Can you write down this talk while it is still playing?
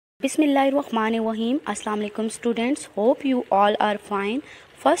Bismillahirrahmanirrahim. Assalamu alaikum students. Hope you all are fine.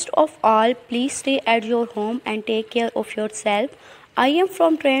 First of all, please stay at your home and take care of yourself. I am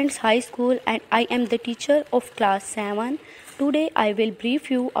from Trends High School and I am the teacher of class 7. Today I will brief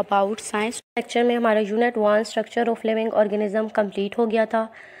you about science. Lecture में हमारा unit 1 structure of living organism complete हो गया था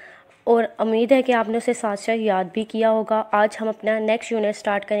और उम्मीद है कि आपने उसे साथ साथ याद भी किया होगा। आज हम अपना नेक्स्ट यूनिट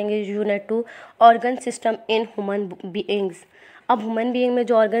स्टार्ट करेंगे, unit 2 organ system in human beings. अब ह्यूमन बीइंग में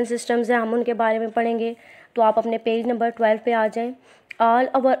जो ऑर्गन सिस्टम्स हैं हम उनके बारे में पढ़ेंगे। तो आप अपने पेज नंबर 12 पे आ जाएं। All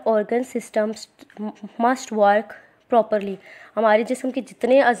our organ systems must work properly. हमारे जिस्म के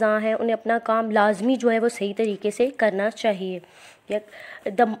जितने अज़ा हैं उन्हें अपना काम लाजमी जो है वो सही तरीके से करना चाहिए।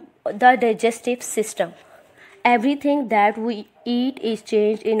 The digestive system, everything that we eat is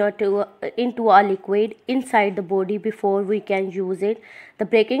changed into a liquid inside the body before we can use it.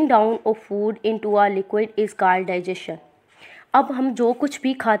 The breaking down of food into a liquid is called digestion. अब हम जो कुछ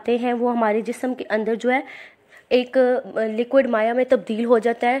भी खाते हैं वो हमारे जिस्म के अंदर जो है एक लिक्विड माया में तब्दील हो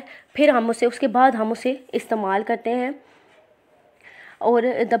जाता है, फिर हम उसके बाद हम उसे इस्तेमाल करते हैं। और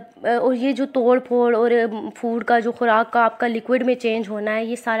ये जो तोड़ फोड़ और फूड का जो खुराक का आपका लिक्विड में चेंज होना है,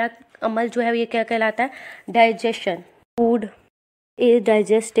 ये सारा अमल जो है ये क्या कहलाता है? Digestion. Food is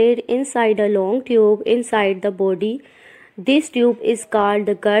digested inside a long tube inside the body. This tube is called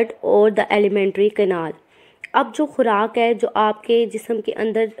the gut और द एलिमेंट्री कैनाल। अब जो खुराक है जो आपके जिस्म के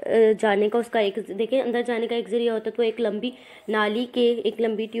अंदर जाने का, उसका एक देखिए अंदर जाने का एक ज़रिया होता है, तो एक लंबी नाली के एक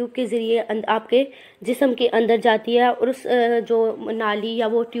लंबी ट्यूब के ज़रिए आपके जिस्म के अंदर जाती है। और उस जो नाली या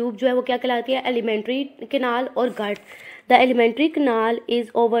वो ट्यूब जो है वो क्या कहलाती है? एलिमेंट्री कैनाल और गट। The alimentary canal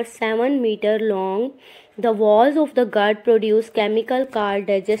is over 7 metre long. The walls of the gut produce chemical called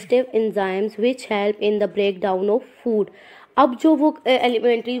digestive enzymes which help in the breakdown of food. अब जो वो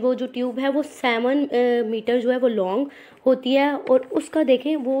एलिमेंट्री वो जो ट्यूब है वो 7 मीटर जो है वो लॉन्ग होती है और उसका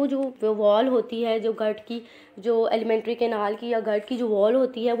देखें वो जो वॉल होती है, जो गट की, जो एलिमेंट्री कैनाल की या गट की जो वॉल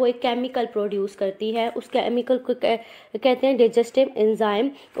होती है वो एक केमिकल प्रोड्यूस करती है। उस केमिकल को कहते हैं डाइजेस्टिव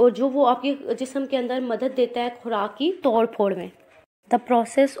एंजाइम, और जो वो आपके जिस्म के अंदर मदद देता है खुराक की तोड़ फोड़ में। द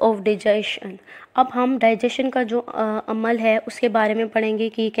प्रोसेस ऑफ डाइजेशन, अब हम डाइजेशन का जो अमल है उसके बारे में पढ़ेंगे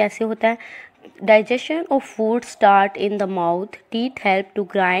कि कैसे होता है। Digestion of food start in the mouth. Teeth help to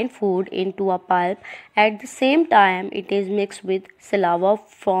grind food into a pulp. At the same time, it is mixed with saliva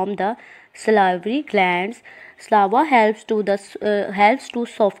from the salivary glands. Saliva helps to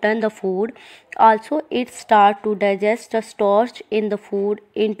soften the food. Also, it start to digest the starch in the food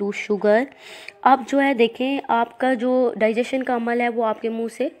into sugar. अब जो है देखें आपका जो digestion का अमल है वो आपके मुंह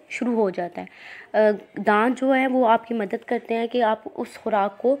से शुरू हो जाता है। दांत जो है वो आपकी मदद करते हैं कि आप उस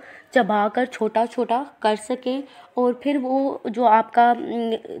खुराक को चबाकर छोटा छोटा कर सकें, और फिर वो जो आपका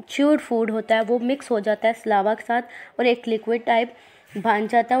च्यूड फूड होता है वो मिक्स हो जाता है सलावा के साथ और एक लिक्विड टाइप बन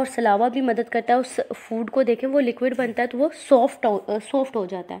जाता है। और सलावा भी मदद करता है उस फूड को, देखें वो लिक्विड बनता है तो वो सॉफ्ट हो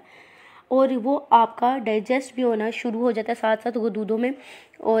जाता है और वो आपका डाइजेस्ट भी होना शुरू हो जाता है साथ साथ वो दूधों में,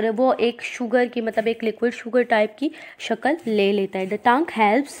 और वो एक शुगर की मतलब एक लिक्विड शुगर टाइप की शक्ल ले लेता है। The tongue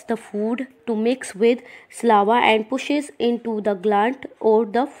helps the food to mix with Salawa and pushes into the gland और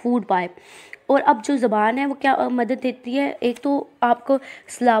द फूड पाइप। और अब जो ज़बान है वो क्या मदद देती है? एक तो आपको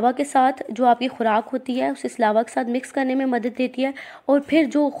सलावा के साथ जो आपकी खुराक होती है उसे सलावा के साथ मिक्स करने में मदद देती है, और फिर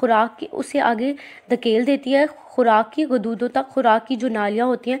जो खुराक की उसे आगे धकेल देती है, खुराक की गदूदों तक, खुराक की जो नालियाँ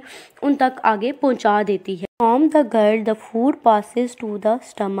होती हैं उन तक आगे पहुंचा देती है। From the got the food passes to the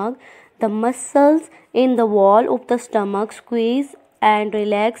stomach. The muscles in the wall of the stomach squeeze and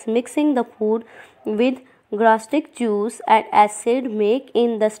relax, mixing the food with gastric juice and acid make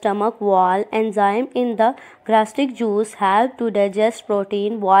in the stomach wall. Enzyme in the gastric juice help to digest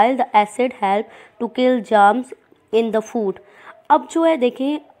protein while the acid help to kill germs in the food. अब जो है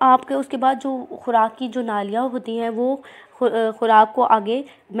देखें आपके उसके बाद जो खुराक की जो नालियाँ होती हैं वो खुराक को आगे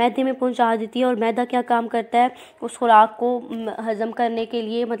मैदे में पहुंचा देती है, और मैदा क्या काम करता है? उस खुराक को हज़म करने के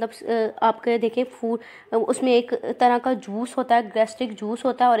लिए, मतलब आपके देखें फूड उसमें एक तरह का जूस होता है, गैस्ट्रिक जूस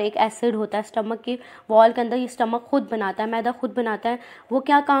होता है और एक एसिड होता है स्टमक की वॉल के अंदर। ये स्टमक खुद बनाता है, मैदा खुद बनाता है। वो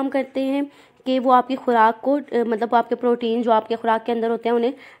क्या काम करते हैं कि वो आपकी खुराक को मतलब आपके प्रोटीन जो आपके खुराक के अंदर होते हैं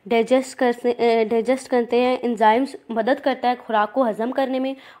उन्हें डाइजेस्ट करते हैं। एंजाइम्स मदद करता है खुराक को हज़म करने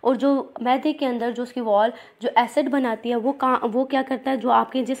में, और जो मैदे के अंदर जो उसकी वॉल जो एसिड बनाती है वो क्या करता है? जो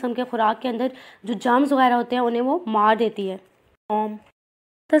आपके जिस्म के खुराक के अंदर जो जर्म्स वगैरह होते हैं उन्हें वो मार देती है।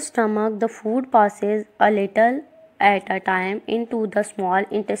 The stomach the food passes a little at a time into the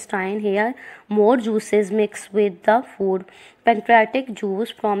small intestine. Here more juices mix with the food. Pancreatic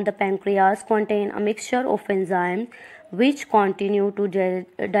juice from the pancreas contain a mixture of enzymes which continue to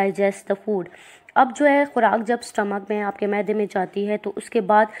digest the food. अब जो है खुराक जब stomach में आपके मैदे में जाती है तो उसके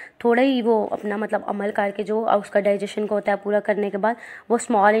बाद थोड़ा ही वो अपना मतलब अमल करके जो उसका डाइजेशन को होता है पूरा करने के बाद वो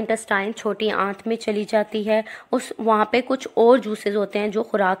स्मॉल इंटेस्टाइन छोटी आंत में चली जाती है। उस वहाँ पे कुछ और जूसेस होते हैं जो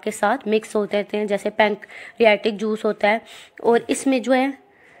खुराक के साथ मिक्स होते रहते हैं, जैसे पैंक्रियाटिक जूस होता है। और इसमें जो है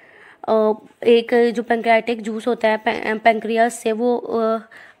एक जो पैंक्रियाटिक जूस होता है पैंक्रियास से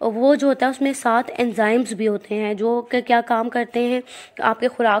वो जो होता है उसमें 7 एंजाइम्स भी होते हैं जो कि क्या काम करते हैं, आपके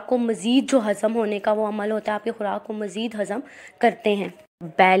खुराक को मज़ीद जो हज़म होने का वो अमल होता है आपके खुराक को मज़ीद हज़म करते हैं।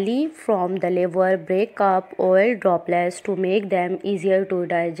 Belly from the liver break up oil droplets to make them easier to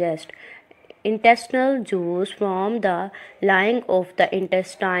digest. Intestinal juice from the lining of the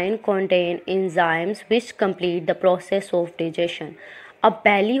intestine contain enzymes which complete the process of digestion. अब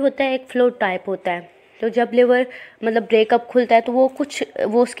बैली होता है एक फ्लोट टाइप होता है, तो जब liver मतलब breakup खुलता है तो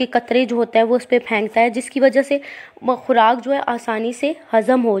वो उसके कतरे जो होता है वो उस पर फेंकता है, जिसकी वजह से खुराक जो है आसानी से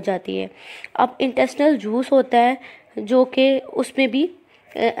हज़म हो जाती है। अब इंटेस्टिनल जूस होता है जो कि उसमें भी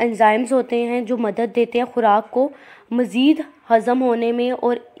एंजाइम्स होते हैं जो मदद देते हैं खुराक को मज़ीद हज़म होने में,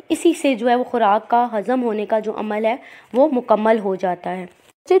 और इसी से जो है वो खुराक का हज़म होने का जो अमल है वो मुकम्मल हो जाता है।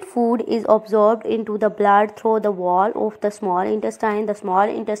 Digested food is absorbed into the blood through the wall of the small intestine. The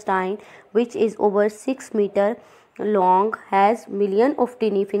small intestine, which is over 6 meters long, has millions of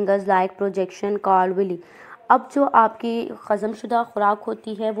tiny fingers like projection called villi. अब जो आपकी हज़मशुदा खुराक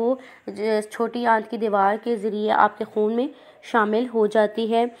होती है वो छोटी आंत की दीवार के ज़रिए आपके खून में शामिल हो जाती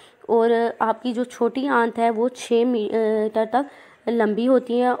है, और आपकी जो छोटी आंत है वो 6 मीटर तक लंबी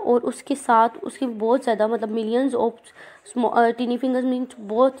होती हैं, और उसके साथ उसकी बहुत ज़्यादा मतलब millions of tiny fingers means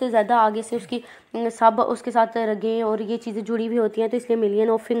बहुत से ज़्यादा आगे से उसकी सब उसके साथ रगें और ये चीज़ें जुड़ी हुई होती हैं, तो इसलिए मिलियन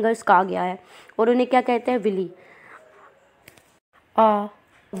ऑफ फिंगर्स कहा गया है। और उन्हें क्या कहते हैं, Willie.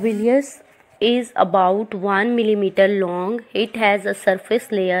 विलियस is about 1 millimeter long. It has a surface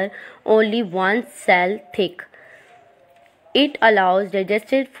layer only 1 cell thick. It allows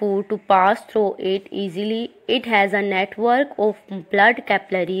digested food to pass through it easily. It has a network of blood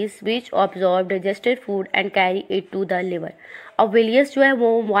capillaries which absorb digested food and carry it to the liver. अब विलियस जो है वो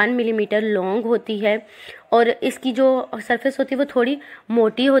 1 millimetre long होती है, और इसकी जो surface होती है वो थोड़ी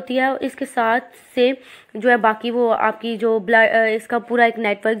मोटी होती है, और इसके साथ से जो है बाकी वो आपकी जो ब्लड इसका पूरा एक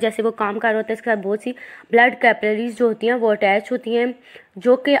नेटवर्क जैसे वो काम कर रहा होता है, इसके साथ बहुत सी ब्लड कैपिलरीज जो होती हैं वो अटैच होती हैं,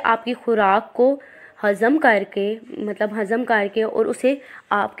 जो कि आपकी खुराक को हज़म करके और उसे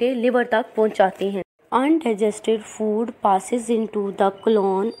आपके लिवर तक पहुंचाती हैं। Undigested food passes into the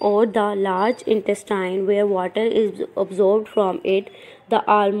colon or the large intestine where water is absorbed from it. The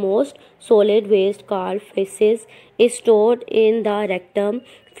almost solid waste called feces is stored in the rectum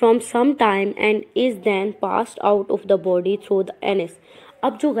from some time and is then passed out of the body through the anus.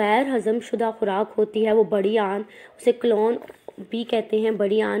 अब जो गैर हज़मशुदा खुराक होती है वो बड़ी आंत, उसे क्लोन भी कहते हैं,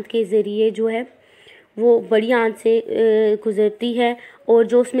 बड़ी आंत के ज़रिए जो है वो बड़ी आंत से गुज़रती है, और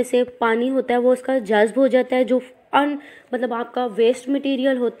जो उसमें से पानी होता है वो उसका जज्ब हो जाता है। जो मतलब आपका वेस्ट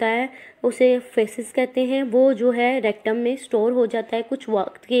मटेरियल होता है उसे फेसिस कहते हैं, वो जो है रेक्टम में स्टोर हो जाता है कुछ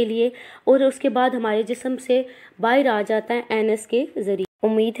वक्त के लिए, और उसके बाद हमारे जिस्म से बाहर आ जाता है एनस के ज़रिए।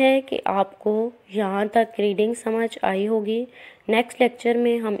 उम्मीद है कि आपको यहाँ तक रीडिंग समझ आई होगी। नेक्स्ट लेक्चर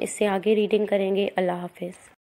में हम इससे आगे रीडिंग करेंगे। अल्लाह हाफिज़।